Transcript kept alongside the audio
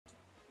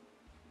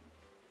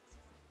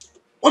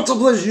What's up,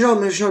 ladies and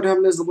gentlemen?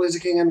 Showtime is the Blazer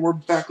King, and we're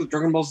back with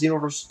Dragonball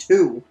Xenoverse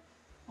 2.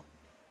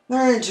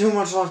 There ain't too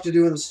much left to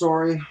do in the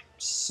story,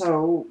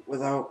 so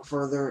without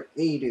further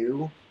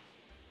ado...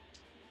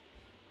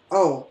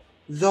 Oh,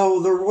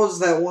 though there was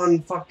that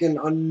one fucking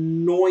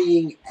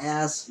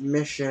annoying-ass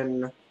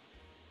mission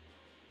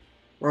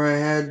where I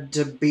had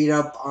to beat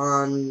up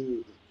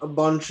on a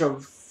bunch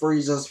of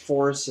Frieza's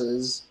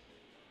forces,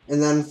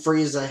 and then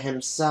Frieza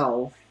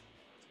himself,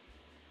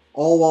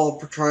 all while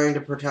trying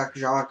to protect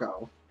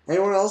Jaco.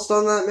 Anyone else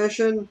done that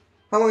mission?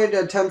 How many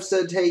attempts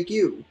did it take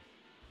you?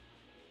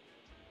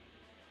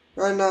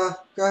 And go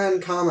ahead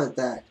and comment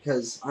that,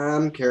 because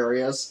I'm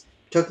curious.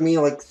 Took me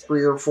like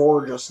 3 or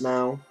 4 just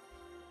now.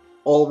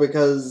 All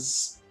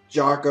because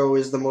Jaco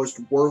is the most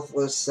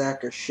worthless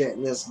sack of shit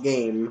in this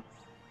game.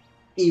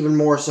 Even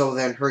more so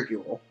than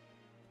Hercule.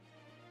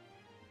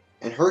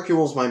 And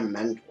Hercule's my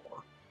mentor.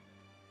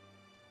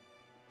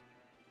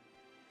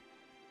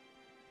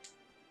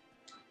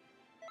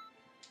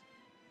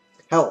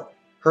 Hell,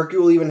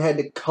 Hercule even had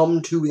to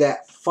come to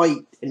that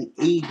fight and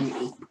aid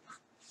me.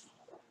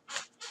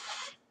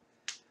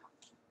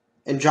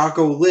 And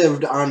Jaco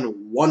lived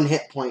on 1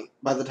 hit point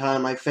by the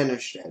time I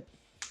finished it.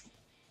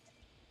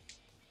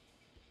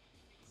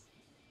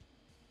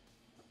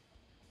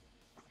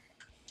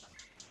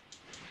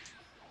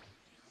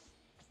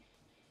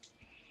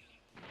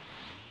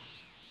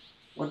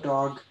 What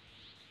dog?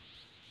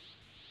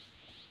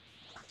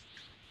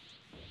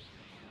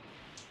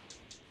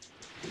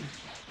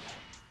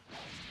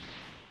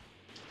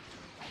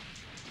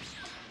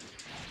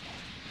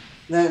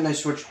 Then I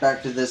switched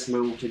back to this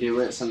move to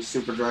do it, since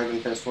Super Dragon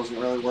Fist wasn't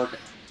really working.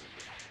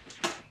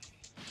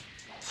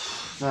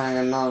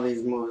 Then none of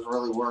these moves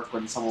really work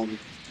when someone,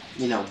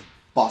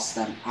 busts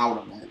them out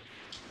of it.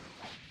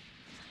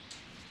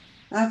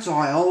 That's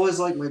why I always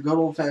like my good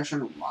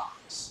old-fashioned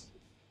rocks.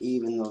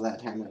 Even though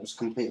that time it was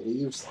completely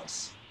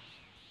useless.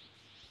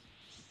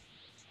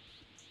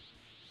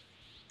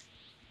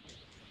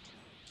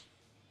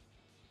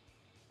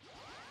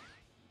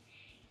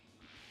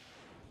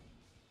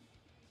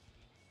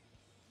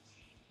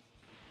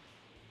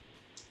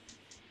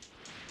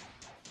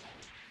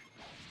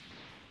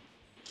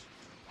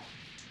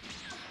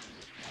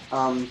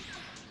 I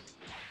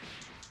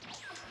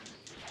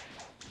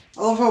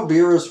love how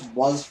Beerus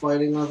was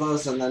fighting with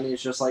us, and then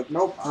he's just like,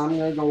 nope, I'm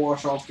gonna go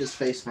wash off this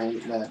face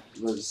paint that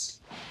was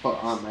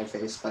put on my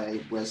face by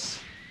Whis.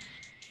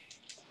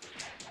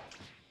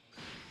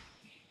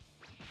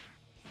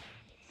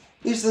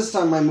 At least this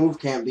time my move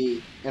can't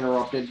be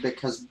interrupted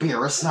because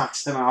Beerus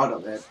knocks him out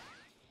of it.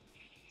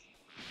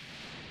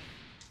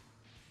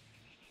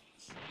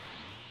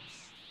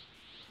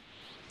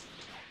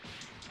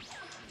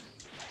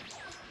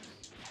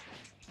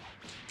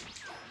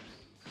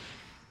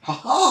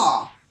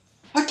 Haha!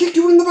 I kicked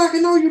you in the back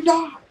and now you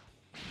die!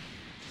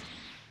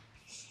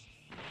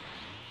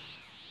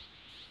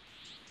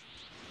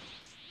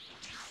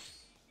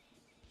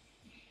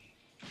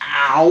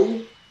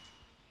 Ow!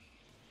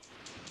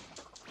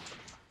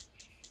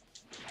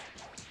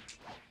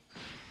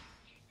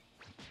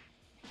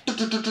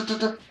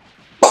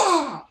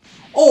 Bah!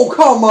 Oh,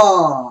 come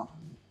on!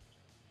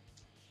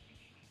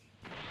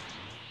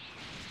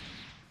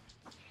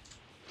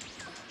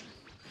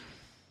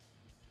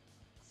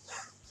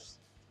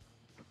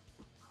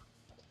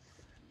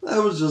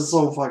 That was just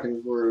so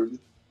fucking rude.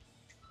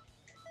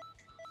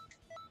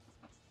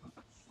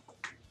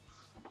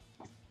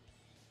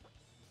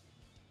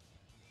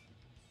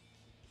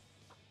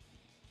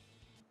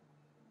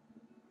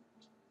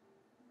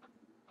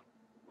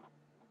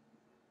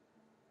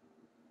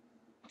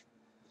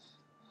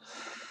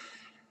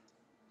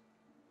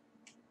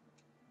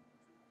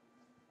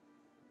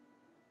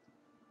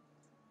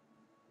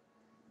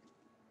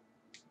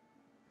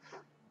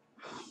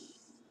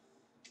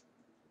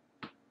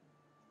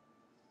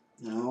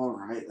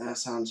 Alright, that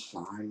sounds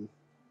fine.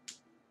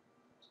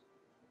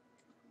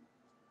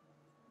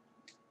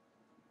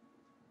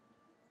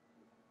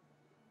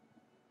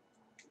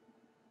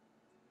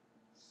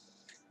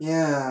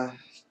 Yeah,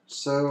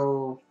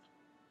 so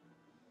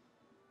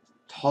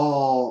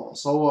tall,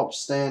 so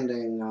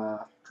upstanding,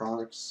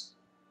 Trunks.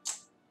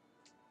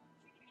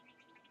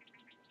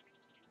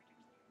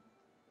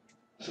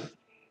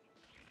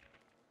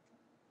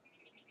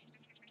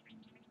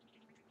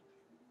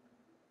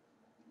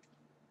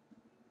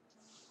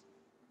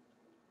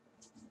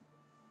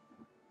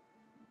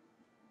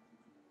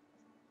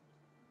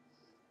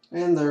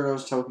 And there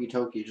goes Toki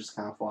Toki just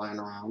kind of flying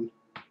around.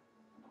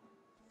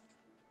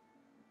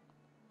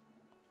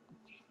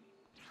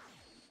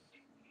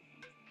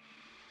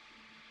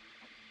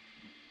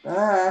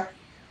 Ah.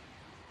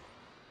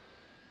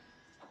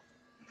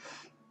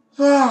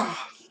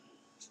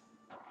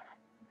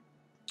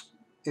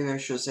 Maybe I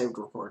should have saved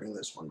recording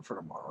this one for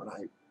tomorrow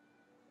night.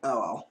 Oh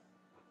well.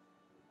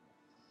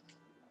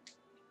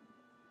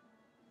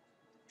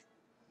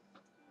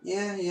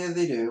 Yeah,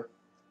 they do.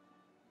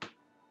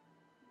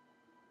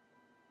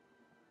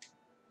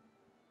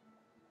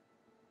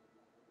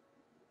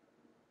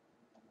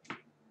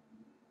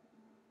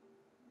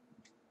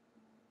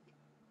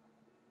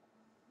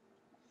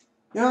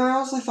 You know, I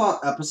honestly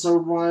thought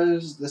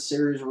episode-wise, the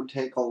series would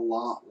take a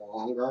lot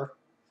longer.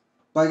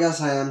 But I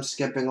guess I am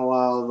skipping a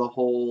lot of the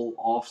whole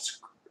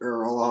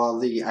or a lot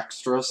of the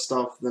extra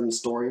stuff than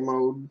story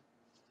mode.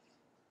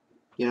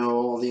 You know,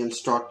 all the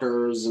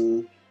instructors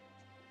and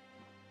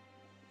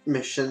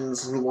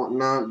missions and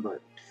whatnot,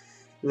 but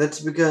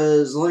that's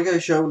because, like I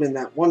showed in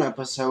that one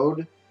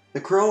episode, the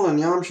Krill and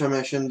Yamcha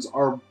missions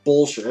are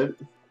bullshit,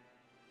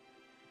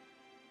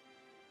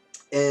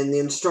 and the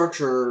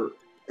instructor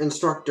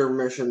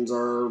missions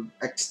are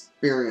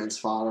experience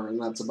fodder,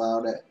 and that's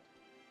about it.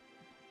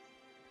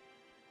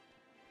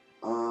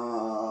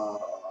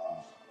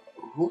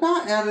 Who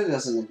got added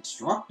as an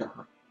instructor?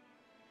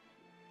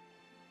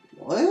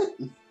 What?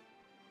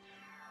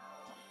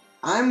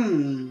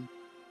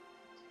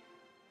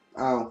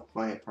 Oh,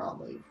 wait,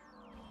 probably.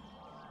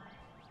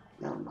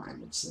 Never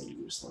mind, it's a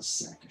useless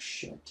sack of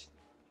shit.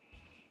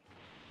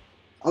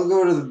 I'll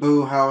go to the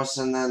Boo House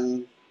and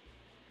then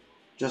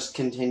just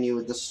continue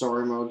with the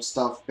story mode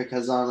stuff,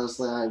 because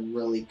honestly, I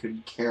really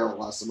could care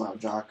less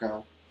about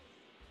Jocko.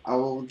 I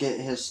will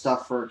get his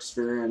stuff for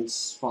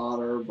experience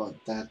fodder, but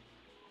that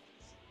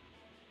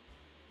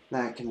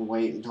can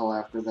wait until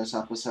after this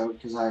episode,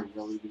 because I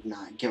really do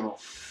not give a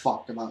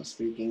fuck about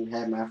speaking to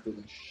him after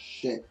the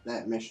shit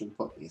that mission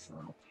put me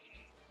through.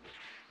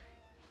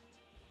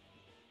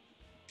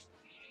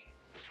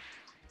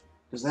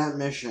 Because that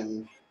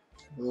mission...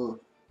 Ugh.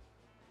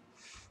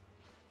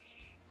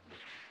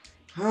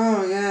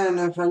 Oh, yeah, and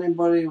if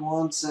anybody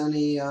wants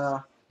any,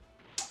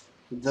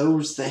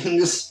 those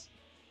things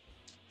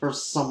for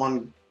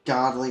some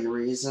ungodly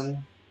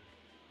reason.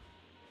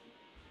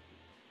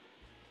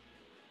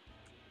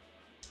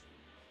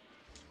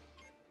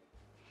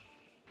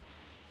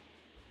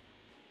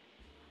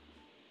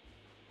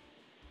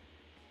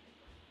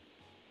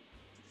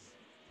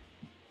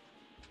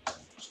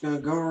 Just gonna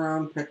go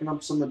around picking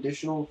up some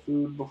additional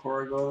food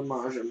before I go to the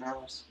Majin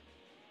house.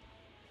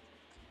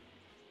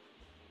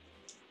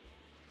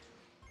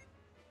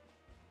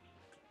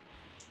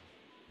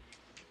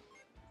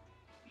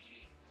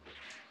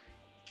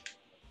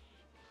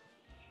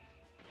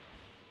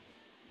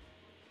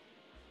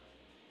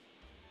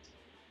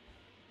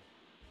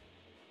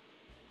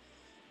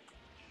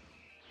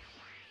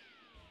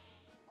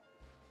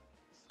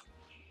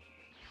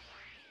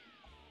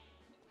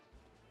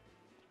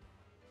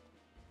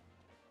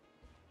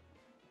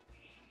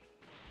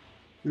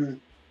 Hmm.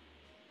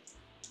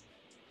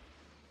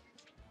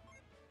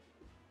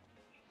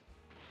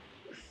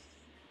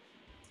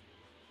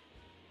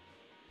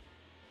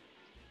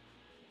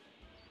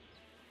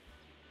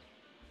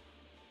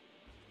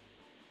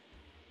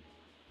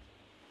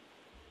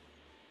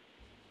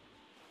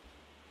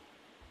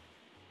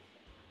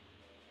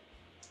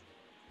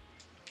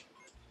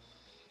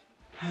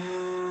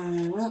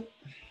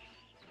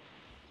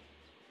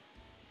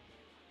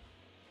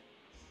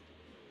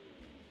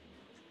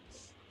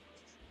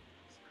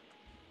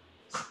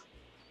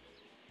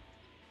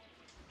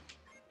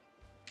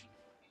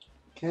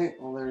 Okay,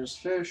 well there's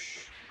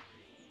fish.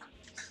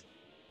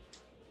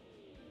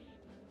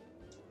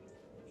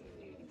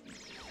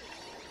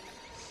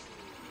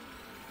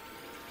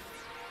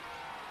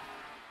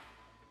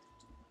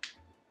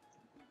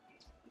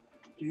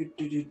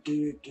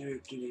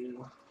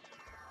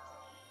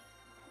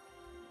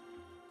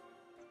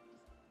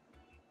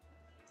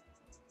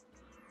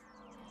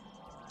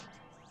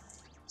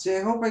 See,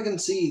 I hope I can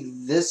see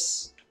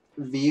this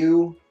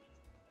view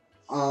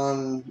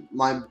on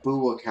my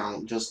Boo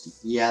account,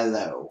 just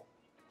yellow.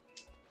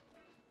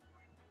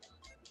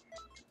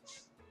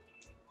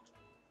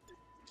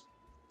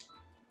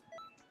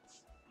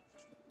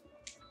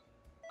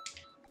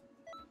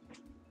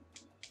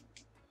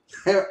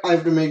 I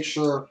have to make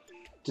sure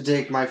to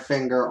take my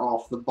finger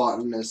off the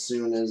button as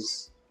soon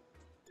as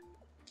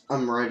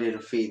I'm ready to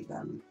feed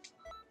them.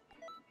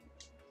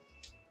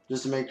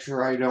 Just to make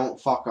sure I don't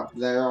fuck up.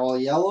 They're all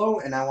yellow,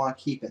 and I want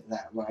to keep it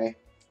that way.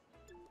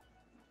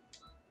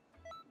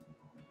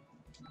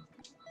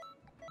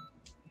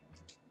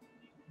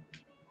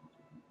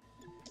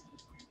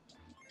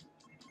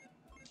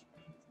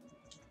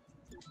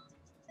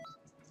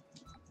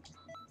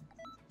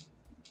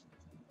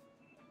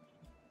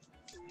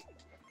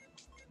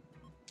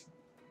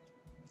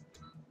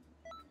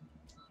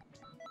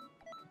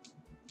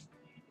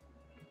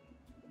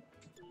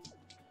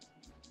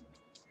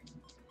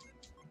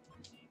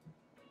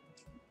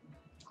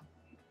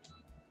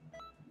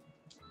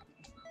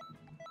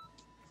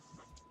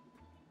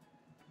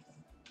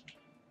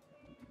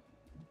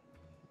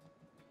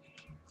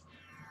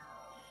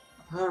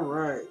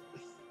 Alright.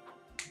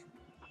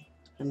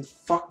 And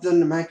fuck the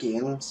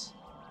Namekians.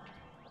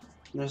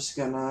 I'm just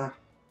gonna...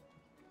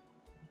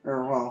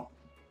 Or, well,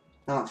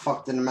 not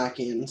fuck the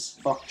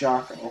Namekians. Fuck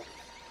Jocko.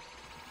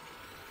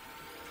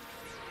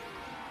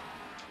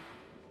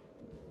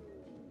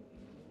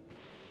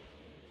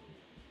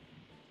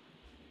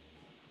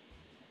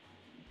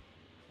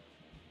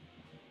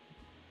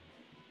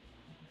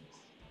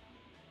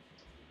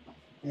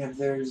 If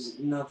there's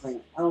nothing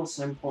else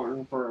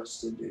important for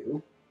us to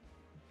do...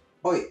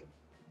 Oh, wait.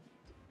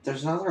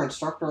 There's another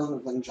instructor other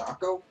than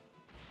Jocko?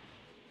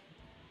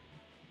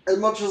 As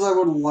much as I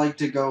would like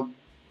to go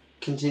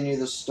continue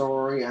the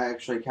story, I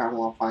actually kind of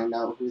want to find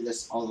out who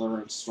this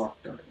other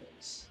instructor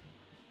is.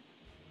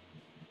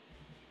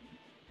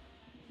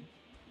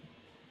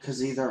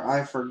 Because either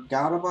I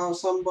forgot about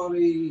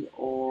somebody,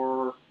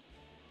 or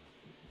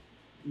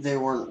they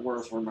weren't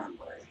worth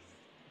remembering.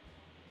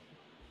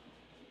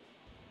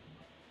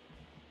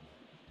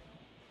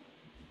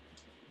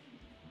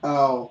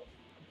 Oh.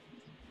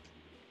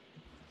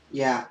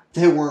 Yeah,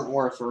 they weren't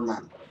worth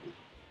remembering.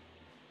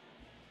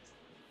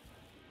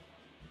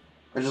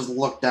 I just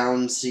look down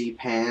and see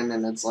Pan,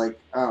 and it's like,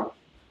 oh,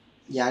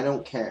 yeah, I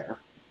don't care.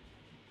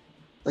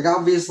 Like,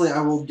 obviously,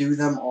 I will do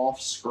them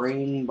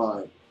off-screen,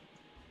 but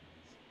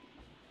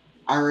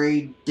I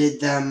already did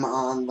them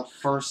on the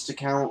first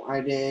account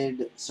I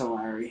did, so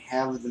I already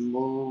have the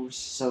moves,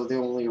 so the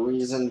only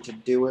reason to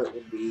do it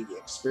would be the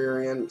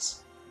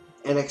experience.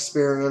 And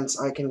experience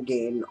I can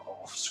gain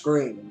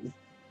off-screen.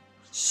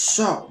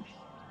 So,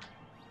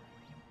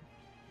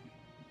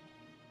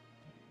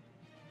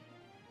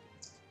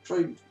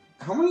 actually,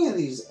 how many of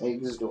these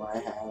eggs do I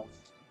have?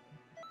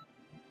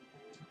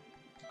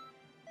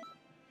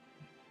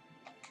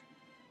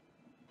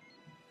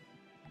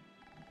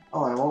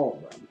 Oh, I have all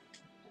of them.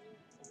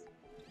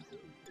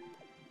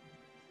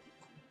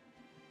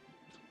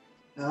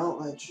 Well,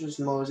 let's just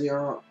mosey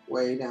our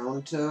way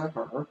down to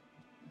her.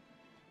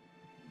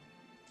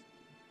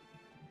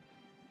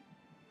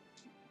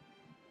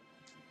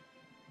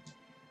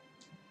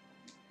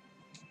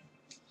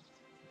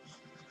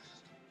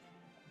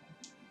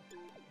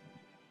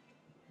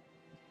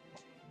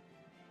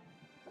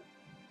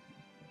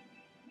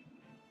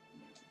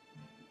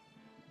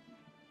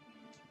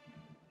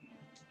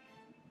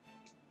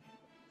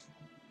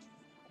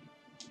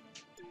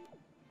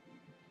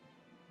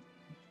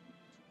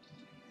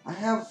 I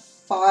have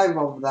 5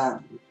 of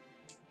them.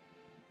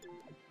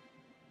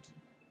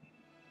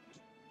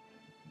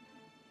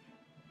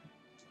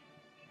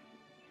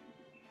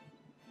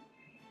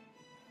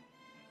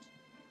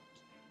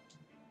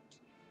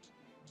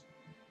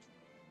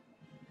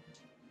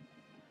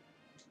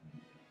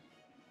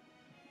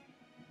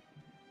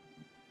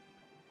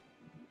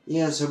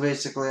 Yeah, so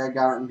basically I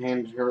got and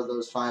handed her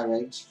those 5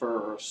 eggs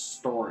for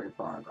story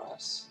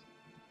progress.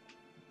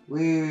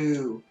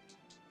 Woo!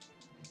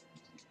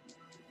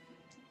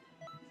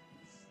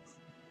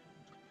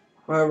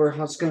 However,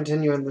 let's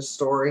continue in this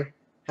story.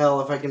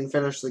 Hell, if I can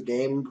finish the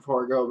game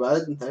before I go to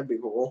bed, that'd be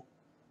cool.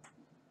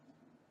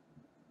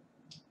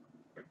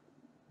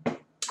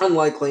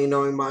 Unlikely,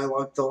 knowing my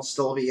luck, there'll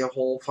still be a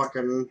whole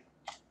fucking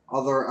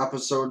other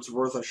episode's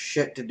worth of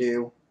shit to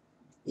do,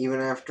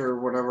 even after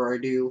whatever I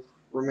do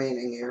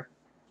remaining here.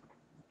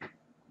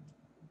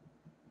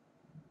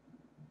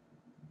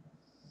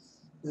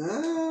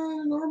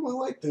 I normally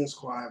like things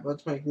quiet, but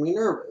it's making me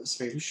nervous.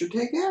 Maybe you should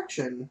take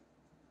action.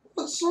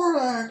 What sort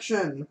of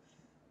action?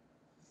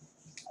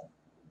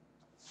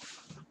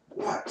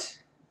 What?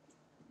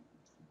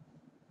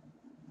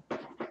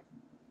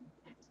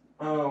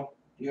 Oh,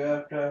 you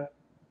have to...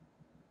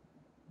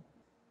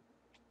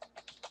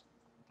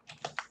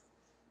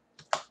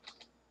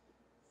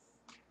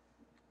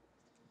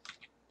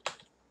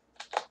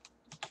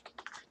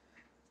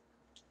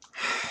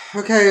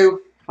 Okay,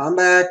 I'm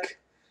back.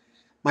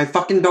 My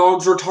fucking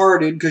dog's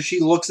retarded because she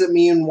looks at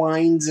me and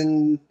whines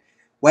and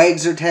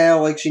wags her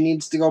tail like she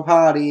needs to go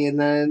potty, and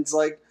then it's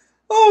like,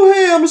 oh,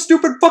 hey, I'm a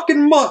stupid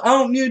fucking mutt. I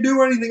don't need to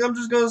do anything. I'm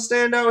just going to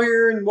stand out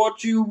here and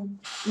watch you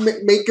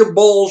make your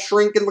bowl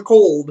shrink in the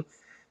cold.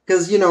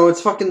 Because, you know,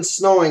 it's fucking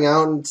snowing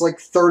out and it's like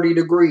 30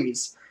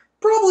 degrees.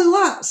 Probably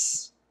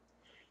less.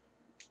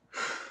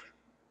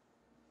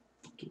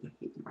 Fucking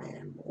hate my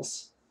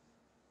animals.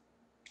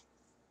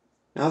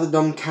 Now the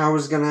dumb cow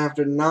is going to have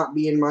to not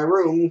be in my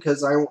room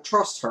because I won't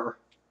trust her.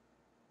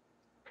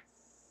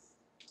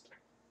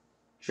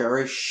 She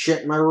already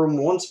shit in my room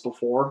once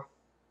before.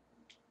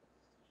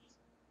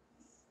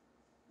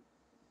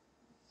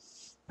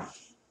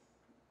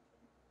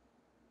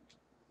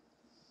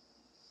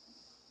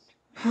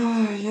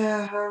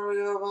 Yeah, how do we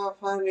go about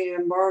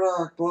finding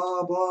Bardock?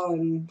 Blah, blah,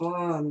 and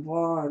blah, and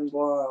blah, and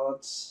blah.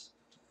 Let's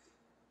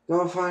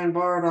go find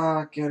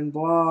Bardock, and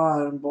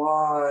blah, and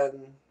blah,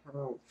 and... I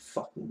don't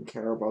fucking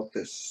care about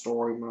this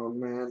story mode,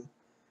 man.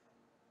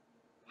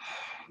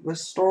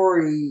 This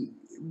story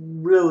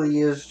really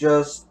is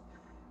just...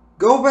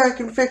 Go back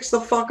and fix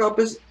the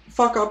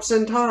fuck-ups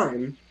in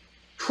time.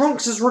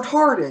 Trunks is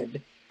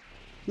retarded.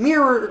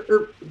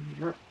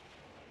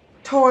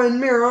 Toa and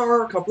Mira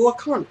are a couple of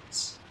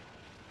cunts.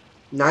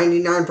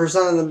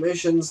 99% of the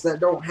missions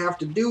that don't have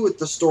to do with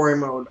the story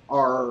mode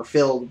are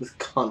filled with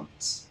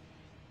cunts.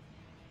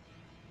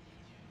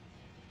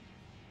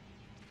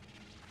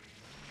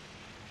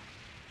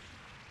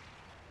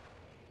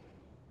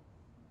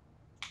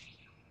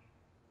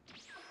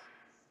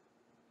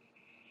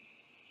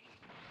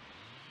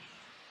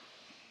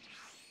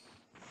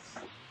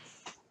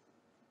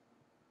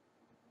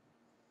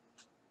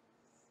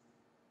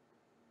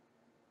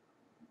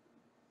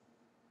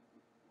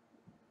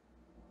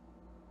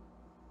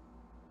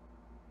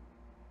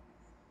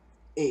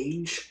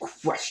 age?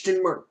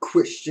 Question mark,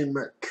 question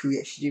mark,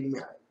 question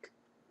mark.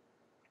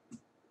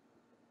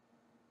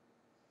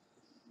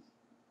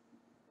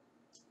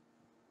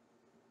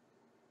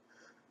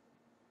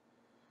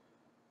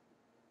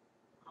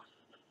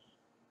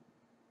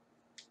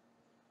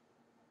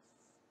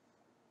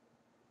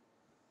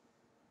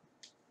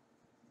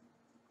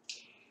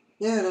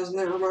 Yeah, doesn't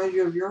that remind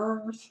you of your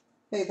Earth?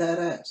 Hey, that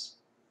ass.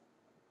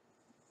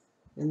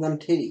 And them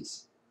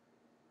titties.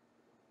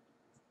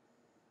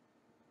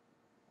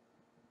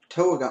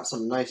 Toa got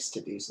some nice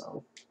titties,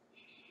 though.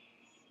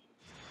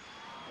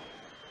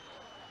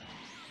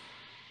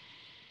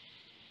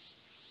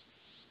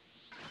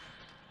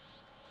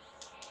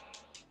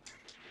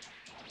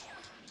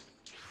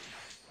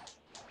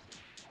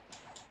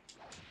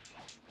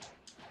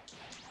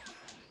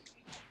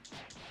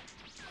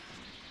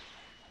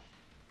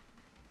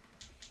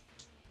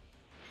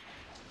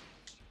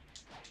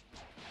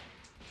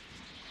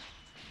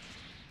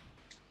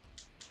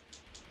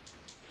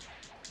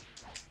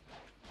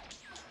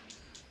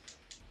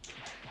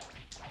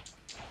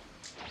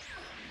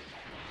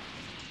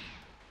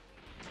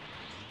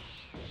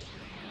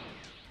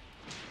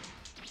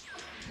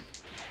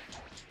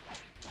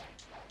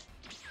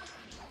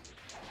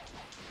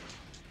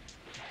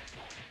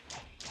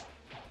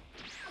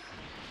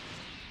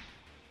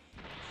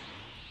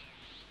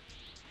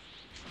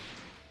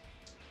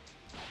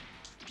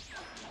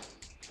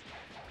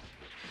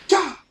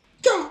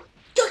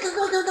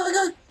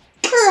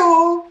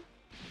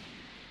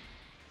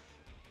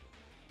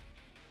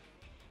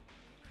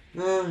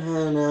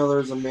 And now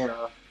there's a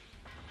mirror.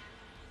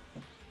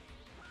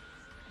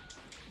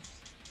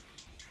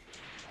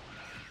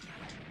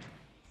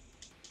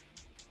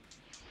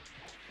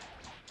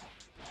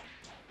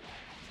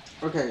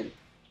 Okay.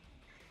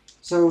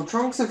 So,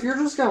 Trunks, if you're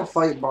just gonna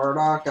fight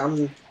Bardock,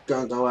 I'm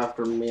gonna go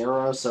after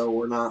Mira so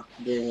we're not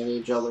getting in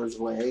each other's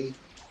way.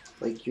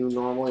 Like you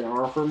normally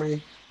are for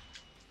me.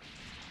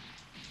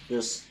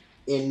 Just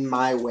in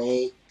my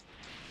way.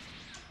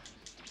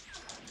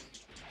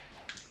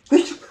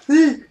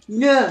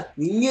 No,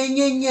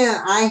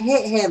 I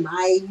hit him,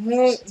 I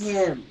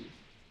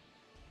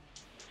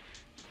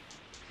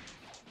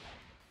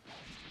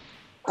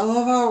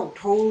love how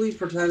totally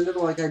pretended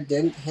like I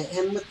didn't hit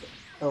him with it.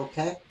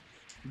 Okay.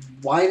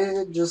 Why did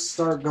it just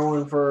start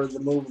going for the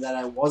move that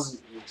I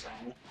wasn't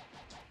using?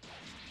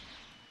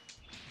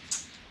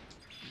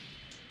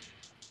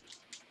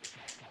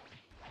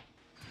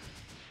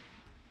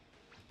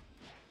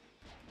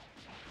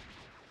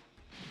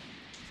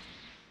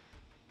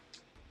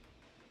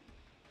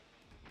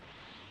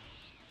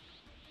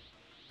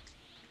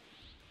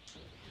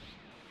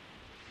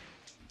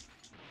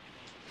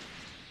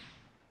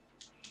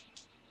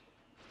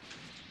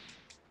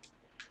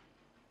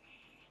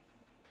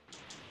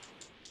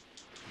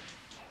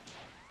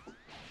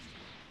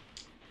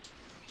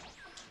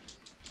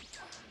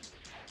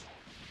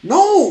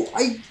 No!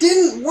 I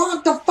didn't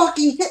want to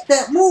fucking hit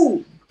that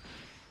move!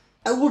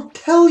 I will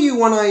tell you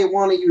when I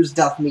want to use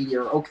Death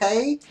Meteor,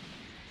 okay?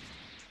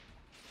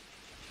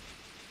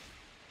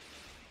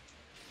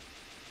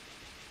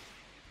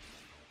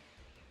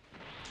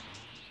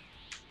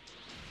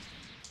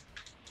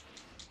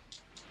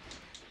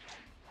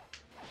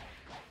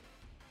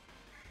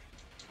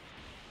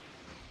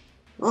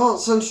 Well,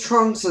 since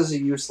Trunks is a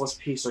useless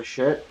piece of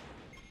shit.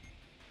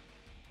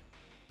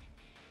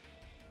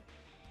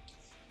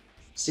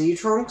 See,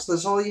 Trunks,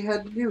 that's all you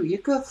had to do. You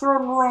could have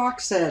thrown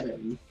rocks at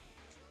him.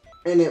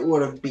 And it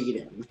would have beat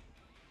him.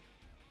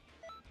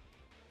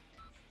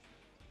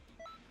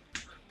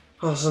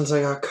 Well, since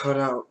I got cut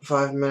out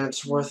 5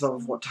 minutes worth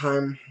of what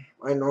time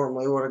I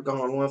normally would have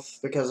gone with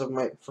because of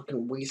my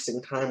freaking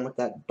wasting time with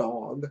that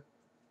dog.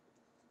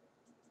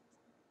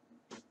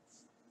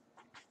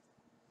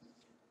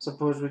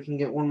 Suppose we can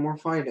get one more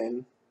fight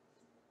in.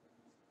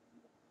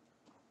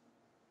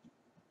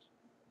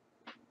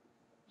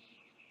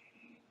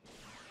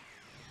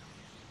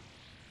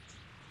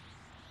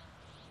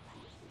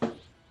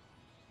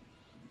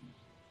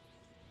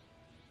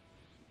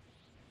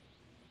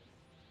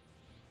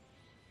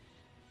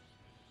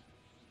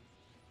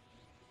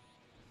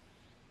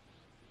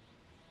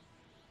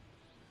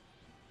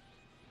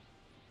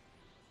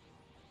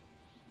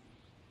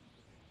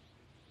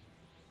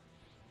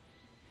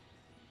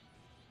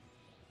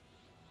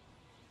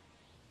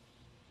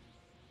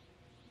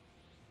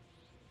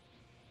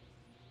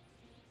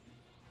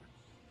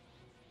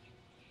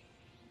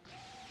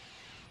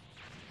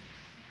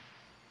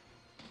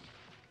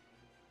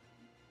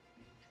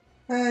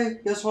 Hey,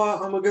 guess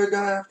what? I'm a good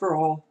guy after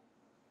all.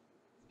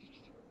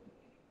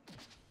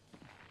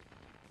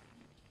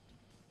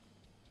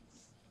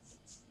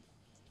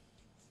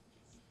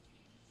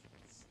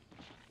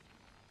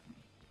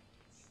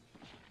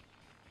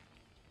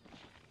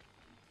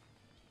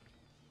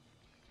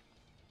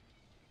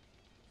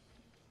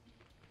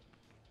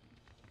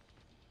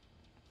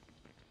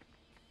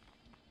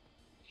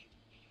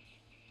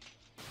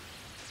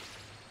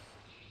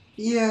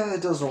 Yeah,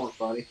 it doesn't work,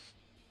 buddy.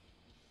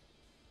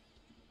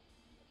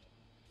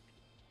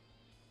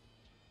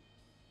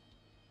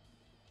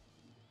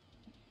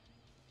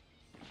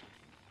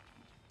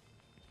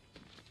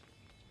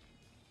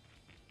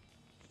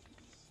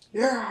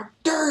 Yeah, how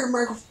dare you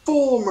make a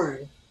fool of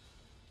me?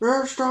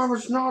 This time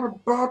it's not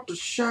about the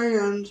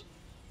Saiyans,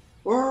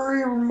 or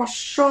even my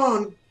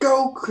son,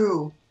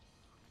 Goku.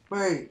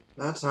 Wait,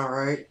 that's not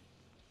right.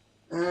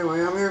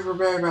 Anyway, I'm here for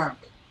payback.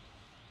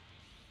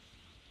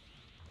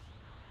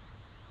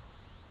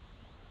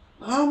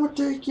 I'm gonna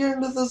take you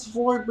into this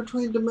void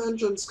between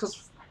dimensions,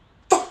 cause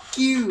fuck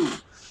you!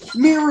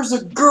 Mira's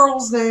a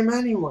girl's name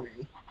anyway.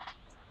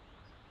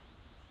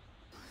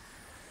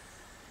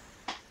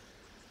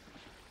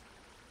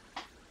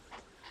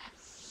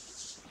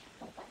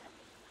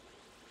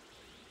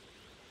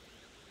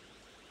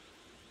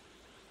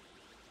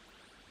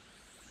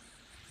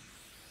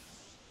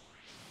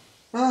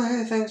 Oh,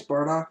 hey, thanks,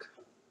 Bardock.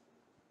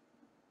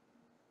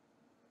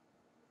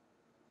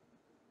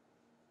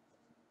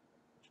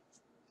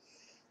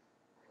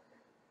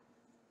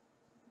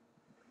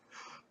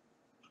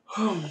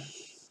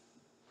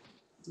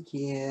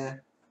 Yeah,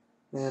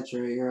 that's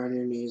right, you're on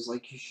your knees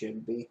like you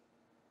should be.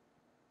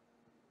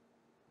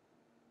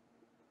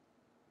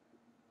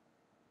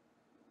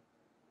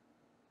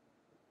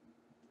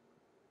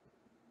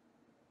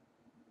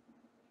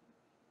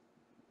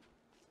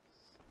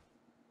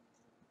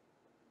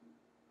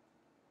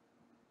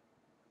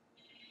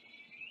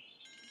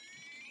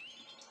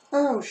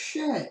 Oh,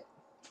 shit.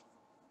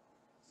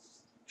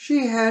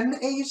 She had an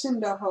ace in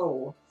the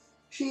hole.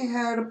 She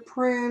had a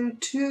pran,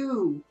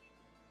 too.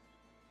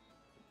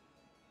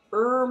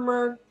 Oh,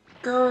 my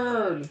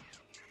God.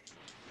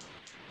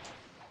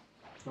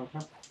 Okay.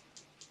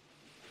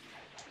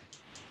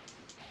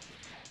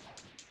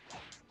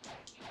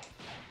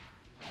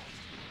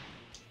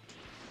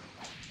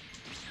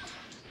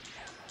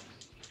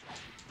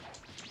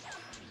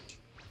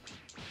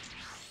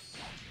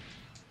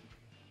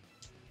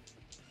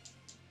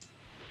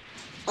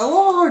 I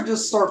love how I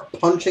just start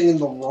punching in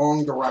the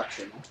wrong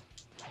direction.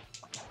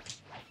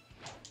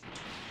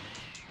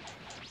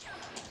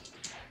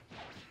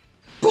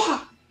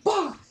 Bah!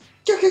 Bah!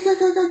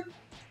 Go!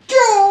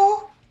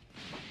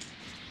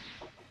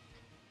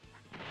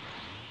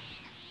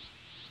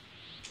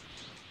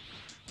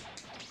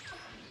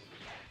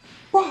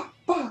 Bah!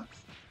 Bah!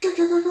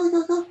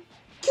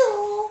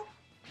 Go!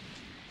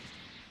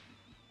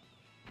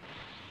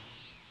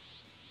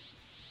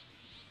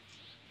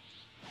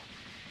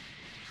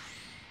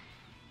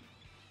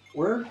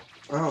 Where?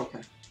 Oh,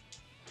 okay.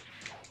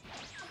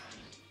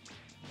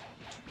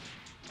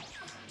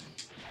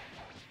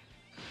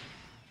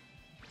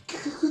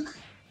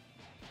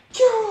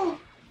 Go!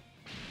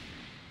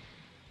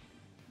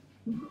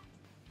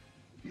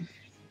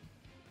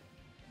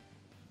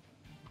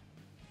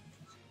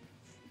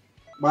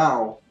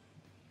 Wow.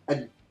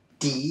 A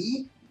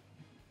D?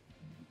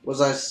 Was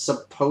I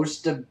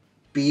supposed to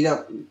beat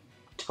up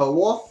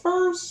Toa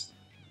first?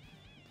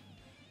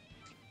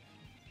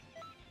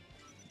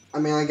 I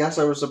mean, I guess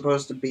I was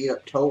supposed to beat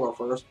up Toa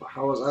first, but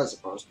how was I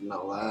supposed to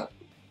know that?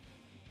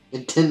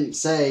 It didn't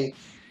say,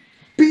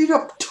 beat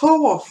up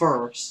Toa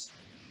first!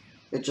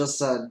 It just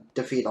said,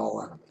 defeat all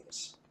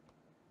enemies.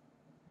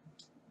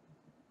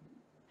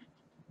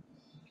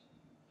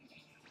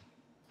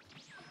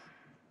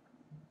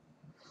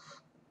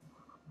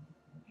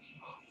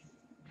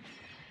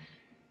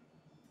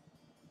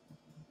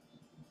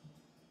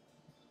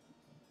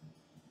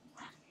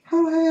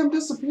 How did I have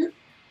disappeared?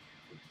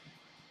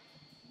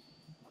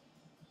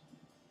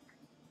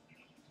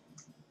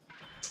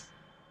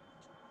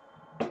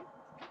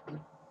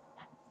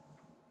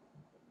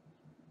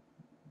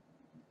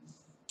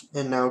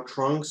 And now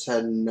Trunks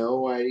had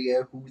no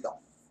idea who the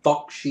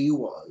fuck she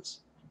was.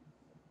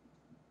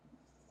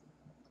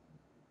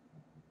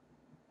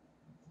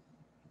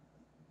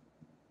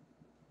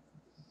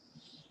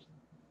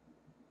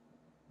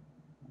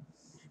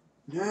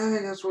 Yeah,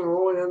 I guess what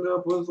all we ended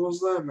up with was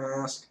that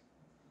mask.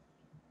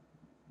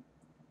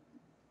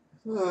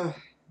 Where'd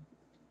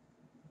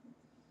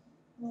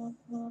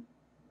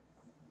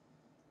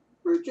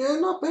you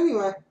end up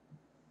anyway?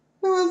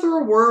 I went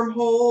through a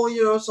wormhole,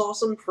 you know, saw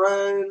some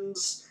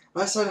friends.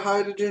 I said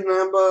hi to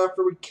Janemba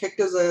after we kicked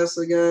his ass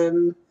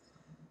again.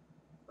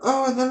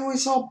 Oh, and then we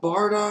saw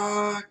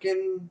Bardock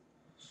and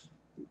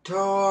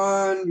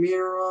Toa and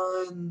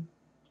Mira, and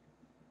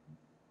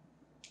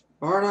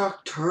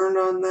Bardock turned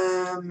on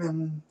them,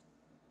 and,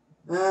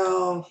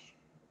 well,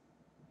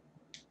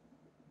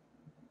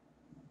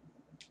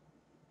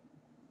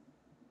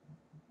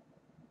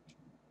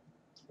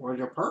 what did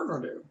your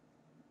partner do?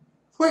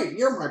 Wait,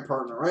 you're my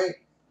partner, right?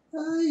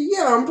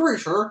 Yeah, I'm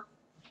pretty sure.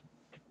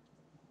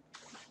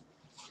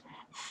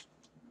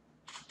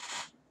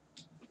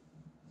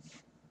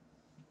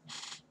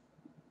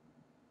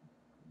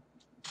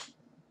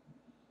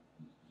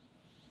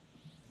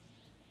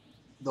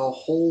 The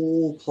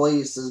whole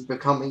place is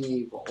becoming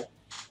evil.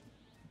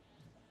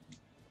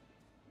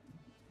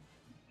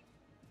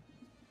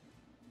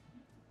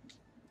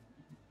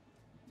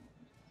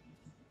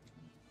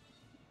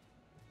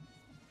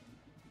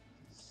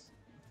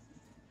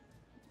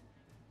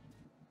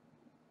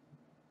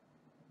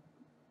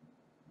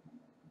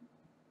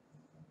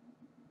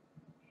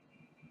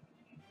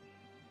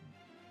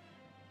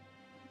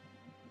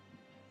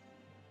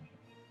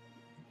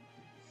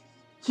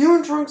 You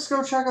and Trunks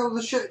go check out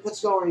the shit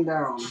that's going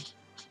down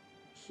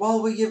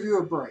while we give you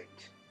a break.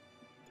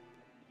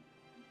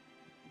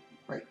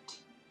 Right.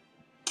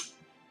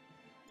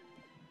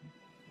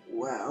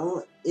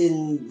 Well,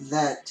 in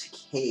that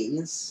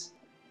case,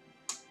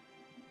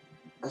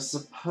 I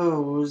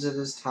suppose it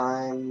is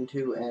time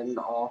to end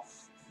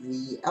off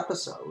the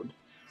episode.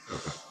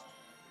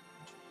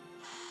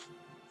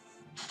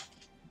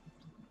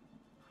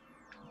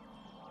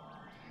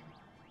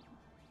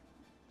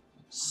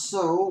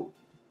 So,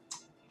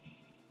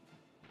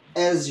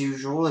 as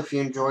usual, if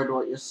you enjoyed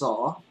what you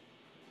saw,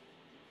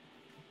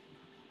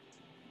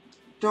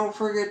 don't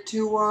forget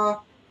to, I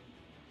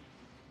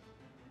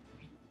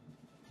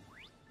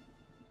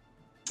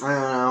don't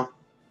know,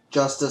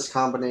 Justice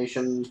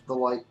Combination, the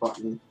like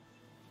button.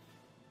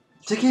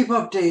 To keep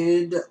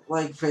updated,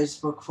 like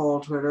Facebook, follow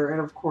Twitter,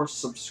 and of course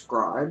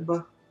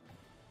subscribe.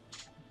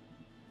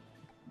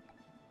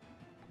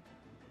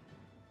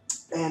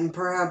 And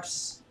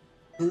perhaps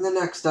in the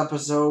next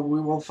episode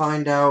we will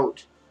find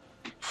out,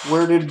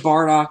 where did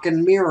Bardock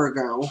and Mira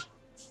go?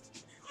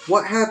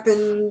 What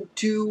happened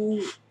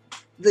to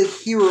the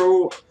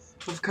hero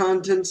of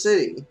Content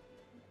City?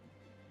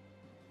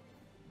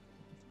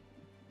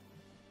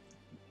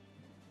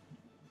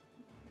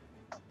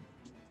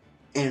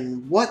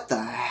 And what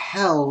the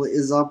hell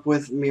is up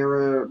with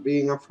Mira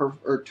being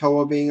or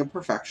Toa being a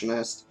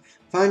perfectionist?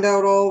 Find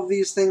out all of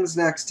these things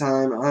next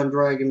time on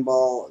Dragon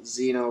Ball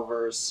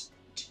Xenoverse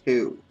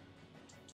 2.